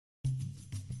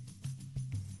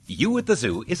You at the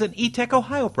Zoo is an eTech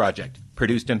Ohio project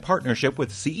produced in partnership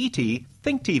with CET,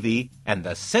 Think TV, and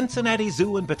the Cincinnati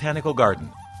Zoo and Botanical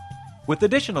Garden, with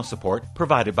additional support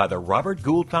provided by the Robert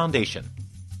Gould Foundation.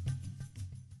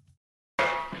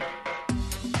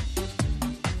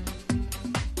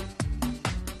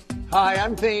 Hi,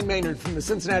 I'm Thane Maynard from the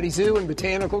Cincinnati Zoo and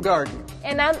Botanical Garden.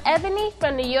 And I'm Ebony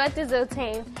from the You at the Zoo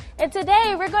team. And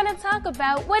today we're going to talk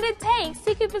about what it takes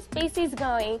to keep a species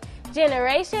going,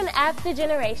 generation after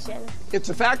generation. It's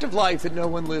a fact of life that no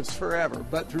one lives forever,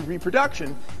 but through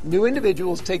reproduction, new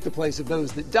individuals take the place of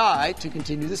those that die to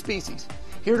continue the species.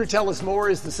 Here to tell us more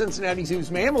is the Cincinnati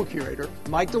Zoo's mammal curator,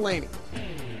 Mike Delaney.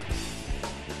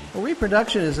 Well,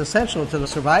 reproduction is essential to the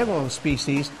survival of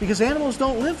species because animals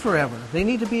don't live forever. They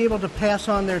need to be able to pass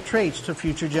on their traits to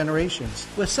future generations.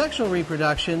 With sexual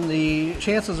reproduction, the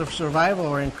chances of survival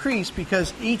are increased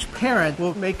because each parent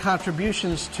will make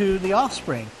contributions to the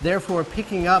offspring, therefore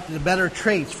picking up the better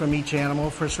traits from each animal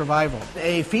for survival.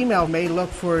 A female may look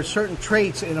for certain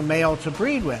traits in a male to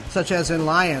breed with, such as in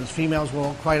lions. Females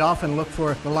will quite often look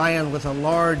for the lion with a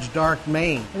large, dark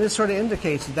mane. And this sort of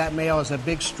indicates that that male is a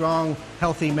big, strong,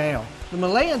 healthy male. The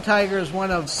Malayan tiger is one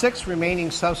of 6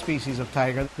 remaining subspecies of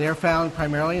tiger. They are found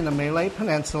primarily in the Malay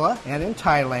Peninsula and in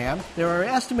Thailand. There are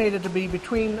estimated to be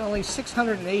between only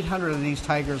 600 and 800 of these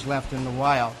tigers left in the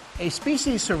wild. A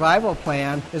species survival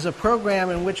plan is a program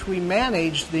in which we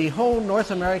manage the whole North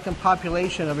American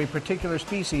population of a particular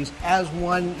species as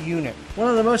one unit. One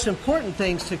of the most important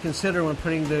things to consider when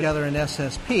putting together an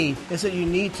SSP is that you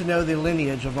need to know the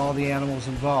lineage of all the animals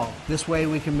involved. This way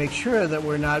we can make sure that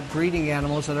we're not breeding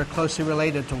animals that are closely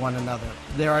related to one another.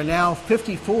 There are now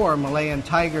 54 Malayan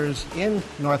tigers in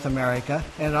North America,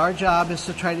 and our job is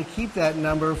to try to keep that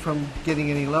number from getting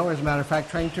any lower. As a matter of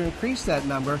fact, trying to increase that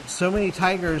number. So many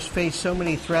tigers face so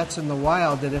many threats in the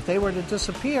wild that if they were to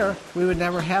disappear, we would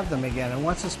never have them again. And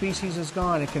once a species is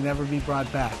gone, it can never be brought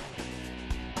back.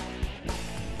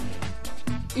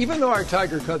 Even though our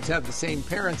tiger cubs have the same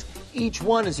parents, each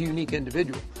one is a unique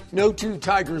individual. No two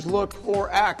tigers look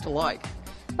or act alike.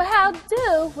 But how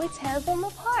do we tell them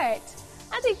apart?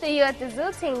 I think the You at the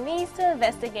Zoo team needs to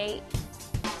investigate.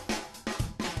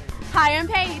 Hi, I'm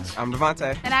Paige. I'm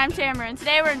Devontae. And I'm Tamara,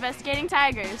 today we're investigating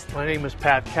tigers. My name is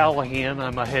Pat Callahan.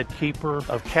 I'm a head keeper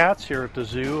of cats here at the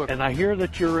zoo, and I hear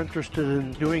that you're interested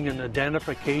in doing an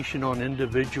identification on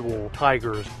individual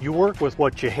tigers. You work with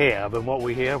what you have, and what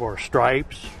we have are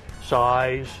stripes,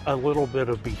 size, a little bit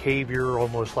of behavior,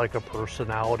 almost like a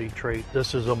personality trait.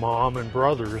 This is a mom and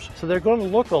brothers, so they're going to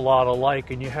look a lot alike,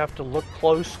 and you have to look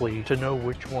closely to know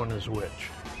which one is which.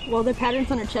 Well, the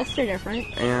patterns on her chest are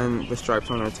different. And the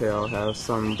stripes on her tail have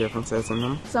some differences in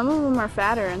them. Some of them are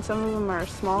fatter and some of them are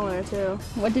smaller too.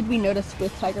 What did we notice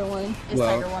with Tiger 1? Is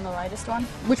Tiger 1 the lightest one?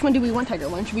 Which one do we want Tiger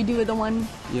 1? Should we do the one?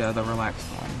 Yeah, the relaxed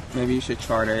one. Maybe you should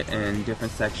chart it in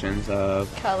different sections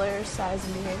of color, size,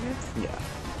 and behavior? Yeah.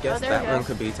 Guess that one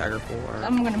could be Tiger 4.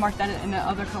 I'm going to mark that in the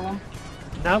other column.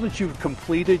 Now that you've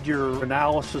completed your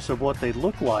analysis of what they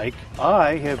look like,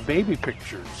 I have baby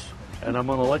pictures. And I'm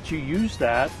going to let you use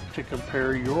that to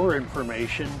compare your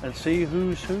information and see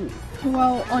who's who.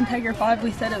 Well, on Tiger 5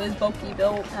 we said it was bulky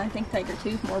built, and I think Tiger 2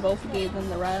 is more bulky than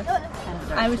the rest.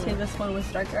 I would say this one was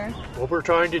darker. What we're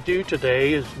trying to do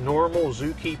today is normal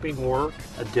zookeeping work,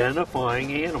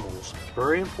 identifying animals.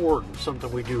 Very important,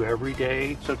 something we do every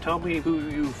day. So tell me who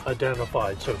you've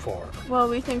identified so far. Well,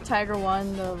 we think Tiger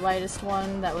 1, the lightest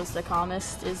one that was the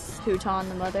calmest, is Houton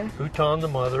the mother. Houton the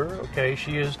mother, okay,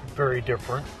 she is very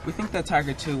different. We think that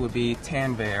Tiger 2 would be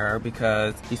Tanvir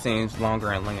because he seems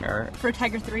longer and leaner. For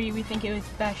Tiger 3, we think it was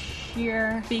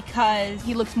Bashir because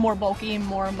he looks more bulky and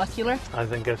more muscular. I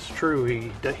think that's true.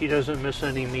 He doesn't miss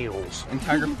any meals. And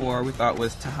Tiger 4 we thought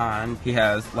was Tahan. He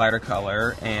has lighter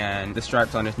color and the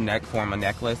stripes on his neck form a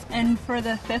necklace. And for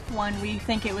the 5th one, we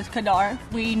think it was Kadar.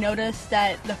 We noticed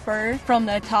that the fur from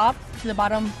the top to the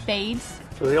bottom fades.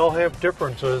 So they all have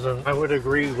differences, and I would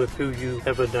agree with who you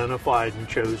have identified and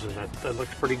chosen. That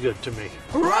looks pretty good to me.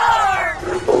 Roar!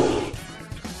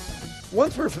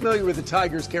 Once we're familiar with the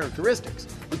tiger's characteristics,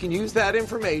 we can use that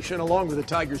information along with the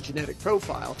tiger's genetic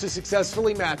profile to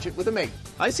successfully match it with a mate.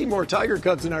 I see more tiger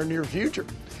cubs in our near future.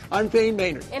 I'm Thane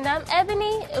Maynard. And I'm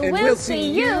Ebony. And we'll see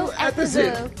you at the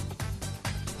zoo.